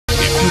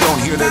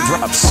don't hear their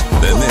drops,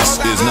 then this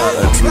is not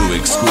a true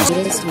exclusive.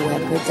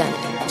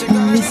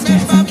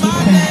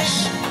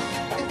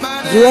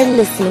 You are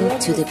listening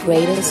to the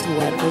greatest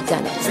web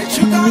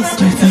production.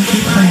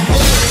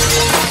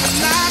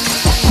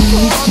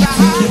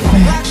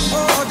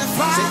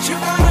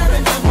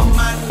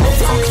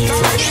 Funky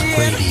Fresh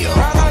Radio.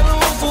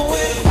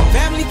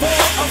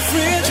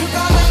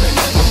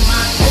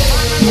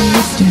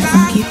 Mr.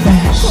 Funky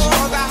Fresh.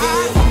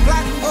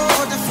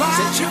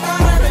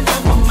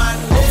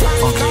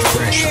 Funky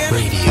Fresh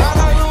Radio.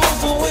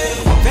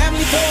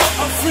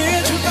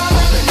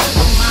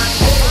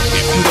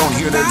 If you don't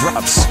hear their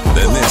drops,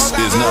 then this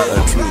is not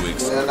a true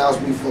exclusive. They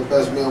announced me for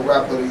Best Male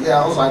Rapper of the Year.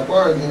 I was like,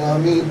 word, you know what I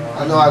mean?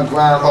 I know I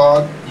grind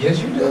hard. Yes,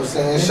 you do. You know what I'm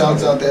saying?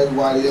 Shouts out to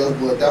everybody else,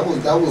 but that was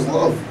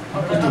love. It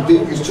was the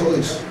people's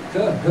choice.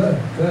 Good.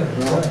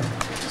 You know?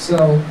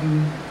 So,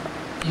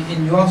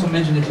 and you also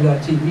mentioned that you got a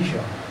TV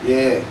show.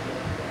 Yeah.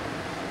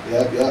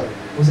 Yep.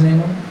 What's the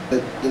name of it?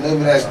 The name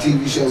of that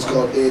TV show is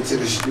called Heir to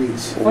the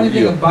Streets. Funny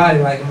thing about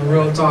it, like in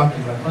real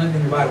talking, like funny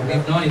thing about it,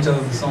 we've known each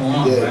other for so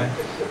long, right?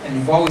 And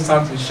you've always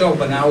talked to the show,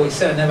 but I always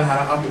said I never had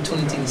an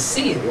opportunity to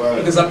see it. Right.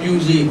 Because I'm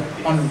usually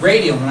on the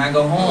radio when I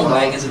go home,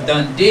 like it's a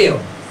done deal.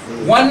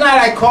 One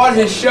night I caught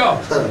his show,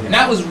 and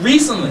that was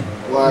recently,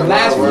 the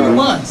last few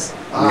months.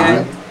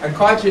 Okay? I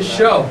caught your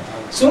show.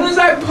 As soon as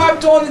I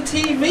popped on the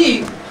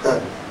TV,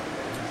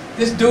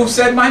 this dude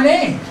said my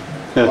name.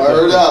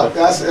 Word up,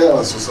 that's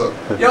else. What's up?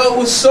 Yo, it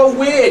was so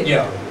weird,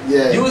 yo.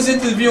 Yeah. You was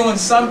interviewing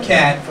some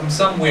cat from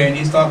somewhere, and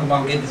he's talking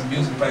about getting his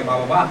music played,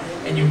 blah, blah, blah,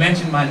 and you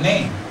mentioned my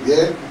name.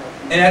 Yeah.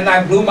 And that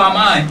like blew my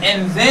mind.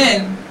 And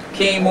then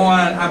came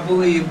on, I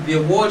believe, the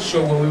award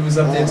show where we was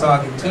up there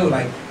talking too.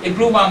 Like, it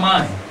blew my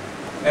mind.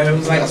 And it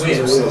was like weird.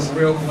 It was a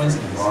real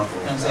coincidence. You know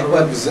what I'm saying?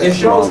 But your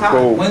show's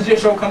hot. When's your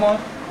show come on?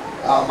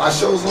 My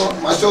show's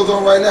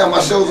on right now. My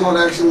show's on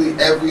actually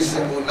every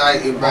single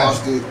night in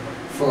Boston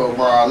from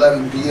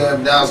 11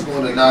 p.m. Now it's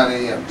going to 9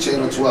 a.m.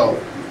 Channel 12.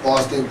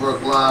 Boston,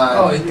 Brookline.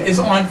 Oh, it's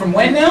on from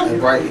when now?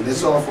 And Brighton.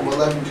 It's on from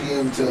 11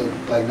 p.m. to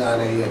like 9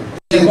 a.m.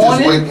 In the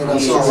morning?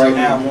 Kids just right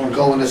now,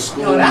 going to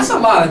school. Yo, that's a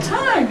lot of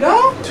time,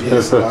 dog.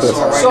 Yes,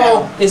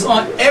 So it's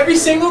on every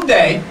single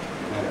day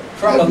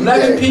from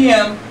 11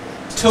 p.m.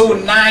 to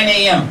 9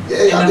 a.m.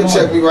 Yeah, y'all can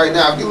check me right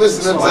now. If you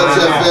listen to Touch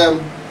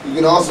FM, you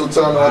can also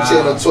turn on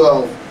Channel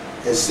 12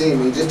 and see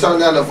me. Just turn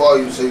down the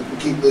volume so you can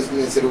keep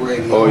listening to the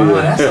radio. Oh,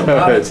 yeah. That's a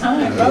lot of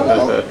time,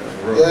 bro.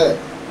 Yeah.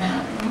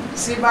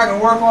 See if I can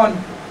work on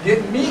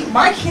getting me.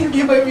 Mike can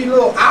give every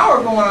little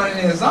hour going on in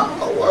his song.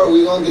 Don't worry,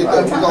 we gonna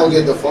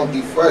get the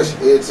Funky Fresh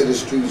Heir to the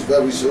Streets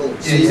very soon.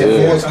 Season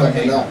 4 is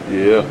coming up.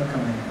 Yeah.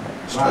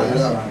 Straight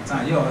up.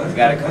 Yo, You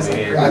gotta come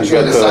here. I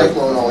tried the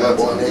Cyclone on that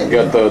one, man. You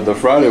got the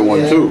Friday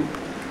one too.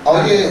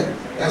 Oh yeah.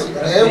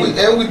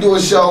 And we do a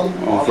show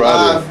on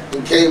Friday live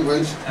in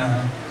Cambridge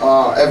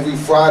every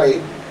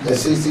Friday at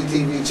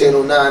CCTV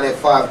Channel 9 at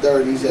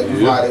 5:30.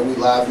 Every Friday we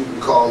live. You can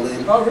call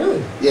in. Oh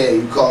really? Yeah,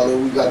 you call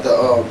in. We got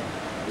the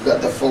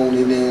phone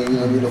in there. You know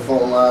what I mean? The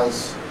phone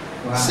lines.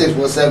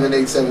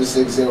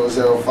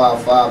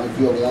 617-876-0055. If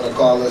you ever want to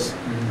call us,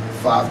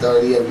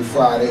 5:30 every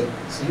Friday.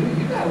 So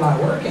you got a lot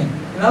of work in.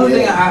 Another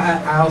thing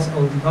I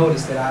also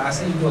noticed that I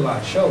see you do a lot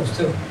of shows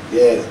too.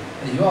 Yeah.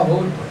 And you all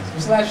over the place.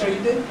 What's the last show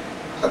you did?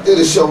 I did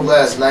a show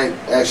last night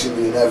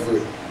actually in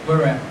Everett.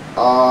 Where at?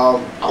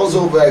 I was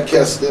over at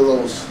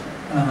Castillo's.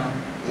 Uh-huh.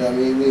 You know what I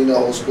mean? Me and the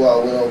whole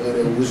squad went over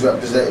there. We was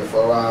representing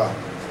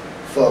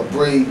for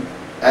Bree.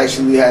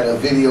 Actually, we had a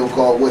video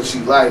called What She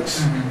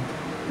Likes.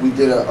 We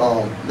did a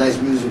nice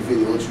music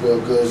video. It's real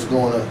good.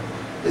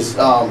 It's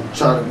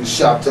trying to be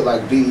shopped to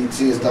like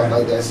BET and stuff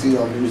like that. See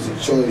on Music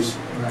Choice.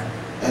 Right.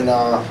 And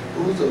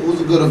it was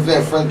a good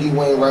event. Frankie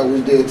Wainwright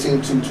was there.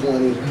 Team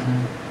 220.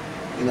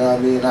 You know what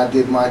I mean? I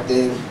did my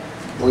thing.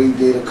 Bree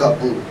did a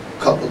couple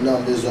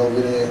numbers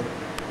over there.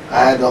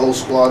 I had the whole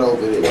squad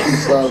over there.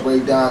 Q-FURB,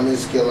 Ray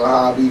Diamonds, KILLA,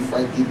 HOBBIE,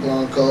 Frankie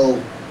Blanco.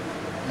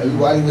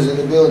 Everybody was in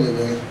the building,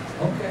 man.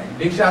 Okay.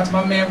 Big shout out to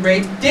my man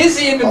Ray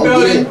Dizzy in the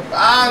building.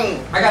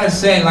 Yeah. I gotta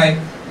say, like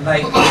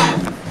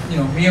you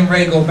know, me and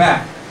Ray go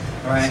back,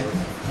 right?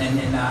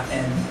 And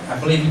I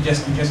believe he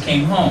just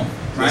came home,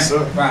 right? Yes,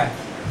 sir. Right.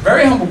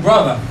 Very humble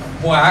brother.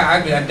 Boy,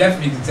 I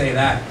definitely can say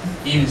that,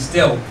 even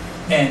still.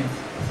 And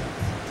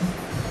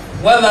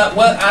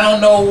I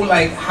don't know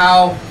like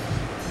how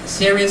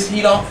serious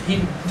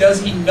does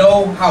he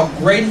know how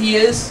great he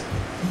is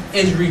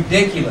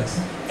ridiculous.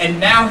 And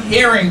now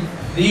hearing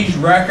these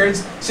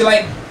records, see,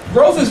 like,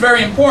 growth is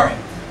very important.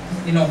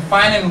 You know,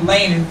 finding a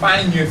lane and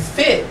finding your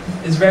fit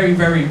is very,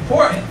 very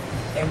important.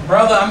 And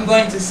brother, I'm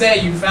going to say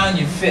you found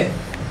your fit.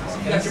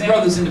 You got your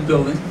brothers in the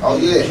building. Oh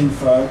yeah.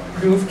 Q-FURB.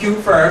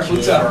 Q-FURB.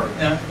 What's up?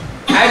 Yeah.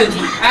 I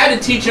had to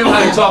teach him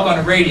how to talk on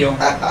the radio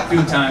a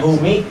few times. Who,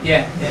 me?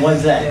 Yeah.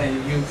 What's that?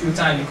 Yeah, a few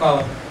times you call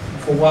it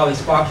for Wally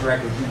Sparks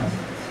records, you know.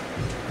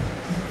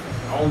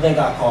 I don't think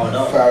I called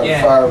up. Fire.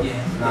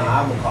 Nah, I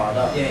haven't called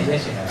up. Yeah,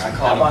 yes you have. I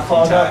called up a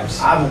few times.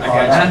 I haven't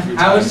called up.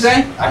 How would you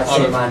say? I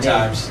called up a few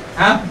times.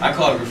 Huh? I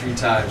called up a few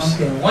times.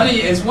 Okay,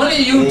 it's one of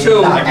you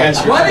two. I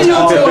got you. One of you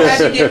two had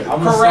to get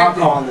I'm gonna start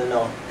corrected. calling to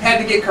know. Had had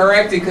to get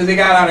corrected because they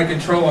got out of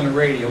control on the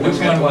radio. Which We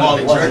got one the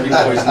Wally was it? Jerky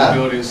Boys in the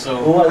building,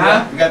 so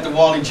Huh? we got the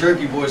Wally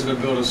Jerky Boys in the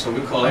building, so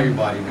we call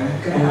everybody, man.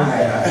 Okay, all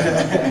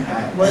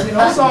right. Well, you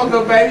know, it's all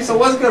good, baby. So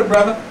what's good,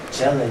 brother?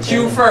 Chilling.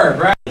 Q-FURB,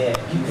 right? Yeah,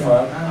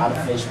 Q-FURB out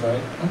of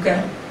Fitchburg.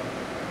 Okay.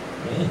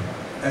 Yeah.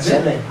 That's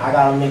it. Chilling. I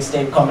got a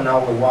mixtape coming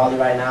out with Wally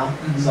right now.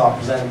 It's all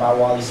presented by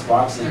Wally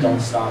Sparks. It don't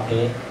stop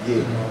here. Yeah.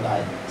 You know,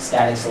 like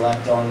Static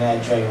Selector on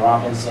that, Dre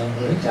Robinson.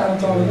 Big shout out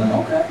to all of them.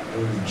 Okay.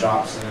 It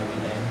drops and everything.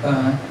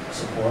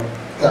 Support.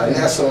 Got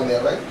Ness on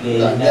there, right?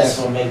 Yeah, Ness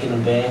for making the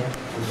band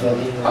for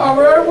Philly. You know. Oh,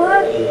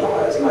 word? Yeah.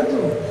 Oh, that's my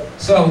dude.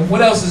 So,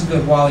 what else is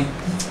good, Wally?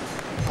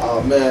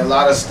 Oh man, a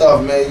lot of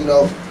stuff, man. You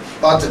know,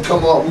 about to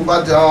come up. We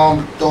about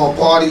to throw a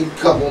party,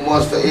 couple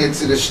months for Head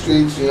to the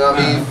Streets. You know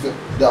what I mean?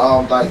 The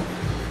like,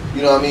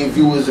 you know what I mean?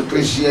 Viewers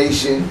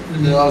appreciation.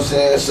 You know what I'm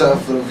saying?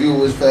 Something for the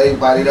viewers, for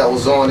everybody that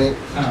was on it.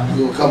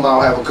 We will come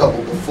out, have a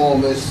couple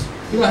performers.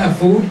 You gonna have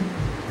food?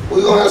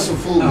 We gonna have some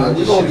food, man.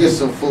 We gonna get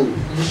some food,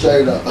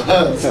 straight up.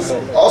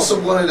 Also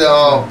wanted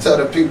to tell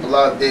the people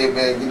out there,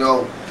 man. You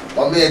know,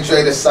 my man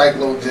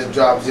DRETHACYCLONE just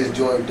dropped his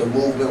joint, The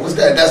Movement. What's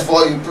that? That's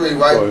Volume 3,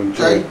 right,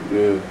 Dre?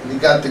 Yeah. And he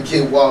got the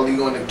kid Wally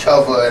on the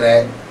cover of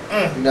that.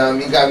 You know what I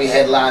mean? He got me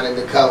headlining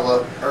the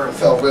cover.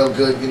 Felt real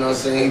good, you know what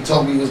I'm saying? He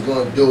told me he was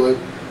gonna do it.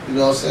 You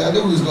know what I'm saying? I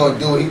knew he was gonna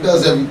do it. He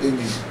does everything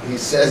he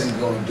says he's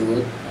gonna do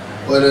it.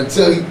 But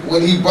until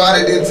when he brought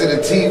it into the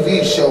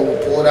TV show and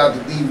pulled out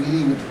the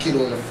DVD with the kid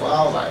on the file,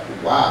 I was like,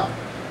 wow,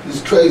 he's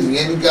crazy.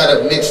 And he got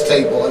a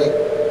mixtape on it,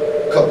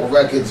 a couple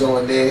records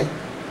on there.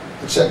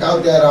 But check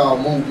out that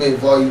Movement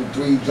Volume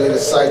 3,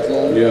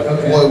 DRETHACYCLONE. Yeah.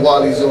 Okay. Boy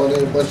Wally's on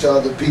there, a bunch of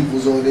other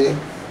people's on there.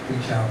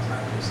 Big shout out to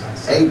my dudes.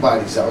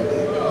 Everybody's out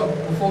there.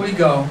 Before we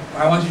go,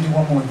 I want you to do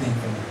one more thing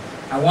for me.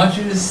 I want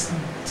you to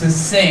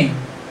sing.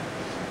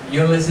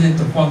 You're listening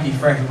to Funky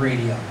Fresh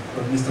Radio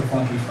with Mr.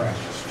 Funky Fresh.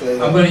 Straight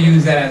I'm up. going to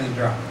use that as a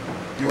drop.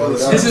 Well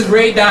done. This is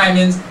Ray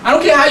Diamonds. I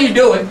don't care how you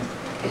do it.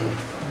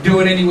 Do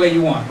it any way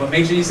you want. But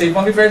make sure you say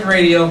Funky Fresh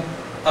Radio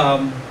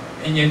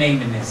and your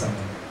name in there somewhere.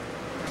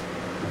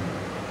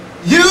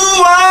 You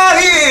are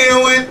here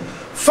with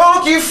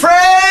Funky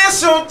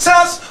Fresh on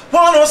Touch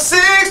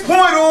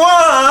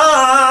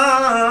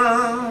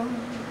 106.1.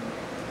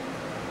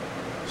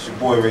 It's your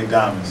boy Ray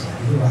Diamonds.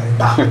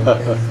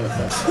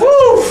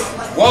 Woo!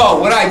 Whoa,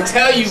 what I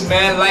tell you,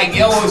 man, like,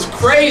 yo, it's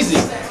crazy.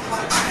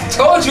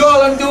 Told you all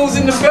them dudes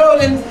in the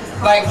building.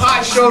 Like,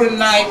 hot show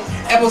tonight,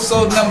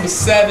 episode number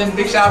 7.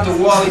 Big shout out to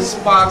Wally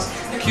Sparks,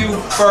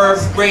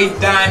 Q-FURB, Ray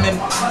Diamond,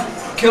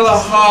 KILLA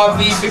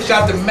Harvey. Big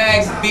shout out to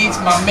Max Beats,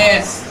 my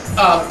man,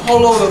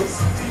 Polo the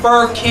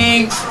Fur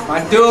King, my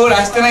dude.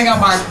 I still ain't got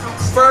my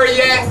fur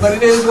yet, but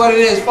it is what it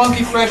is.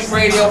 Funky Fresh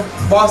Radio,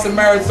 Boston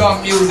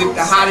Marathon Music,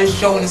 the hottest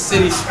show in the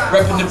city,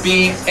 repping the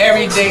bean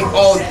every day,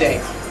 all day.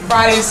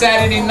 Friday and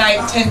Saturday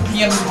night, 10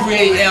 p.m. to 3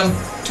 a.m.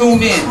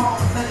 Tune in.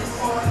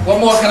 What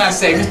more can I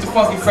say? Mr.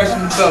 Funky Fresh in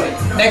the building.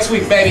 Next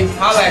week, baby.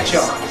 Holla at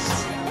y'all.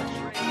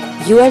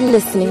 You are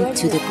listening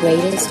to the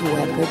greatest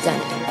web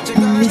redundant.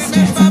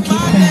 Mr. Funky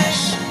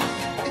Fresh.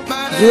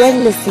 You are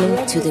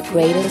listening to the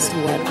greatest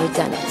web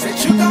redundant.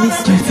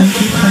 Mr.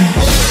 Funky Fresh.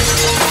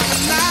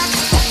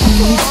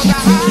 Mr.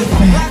 Funky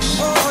Fresh.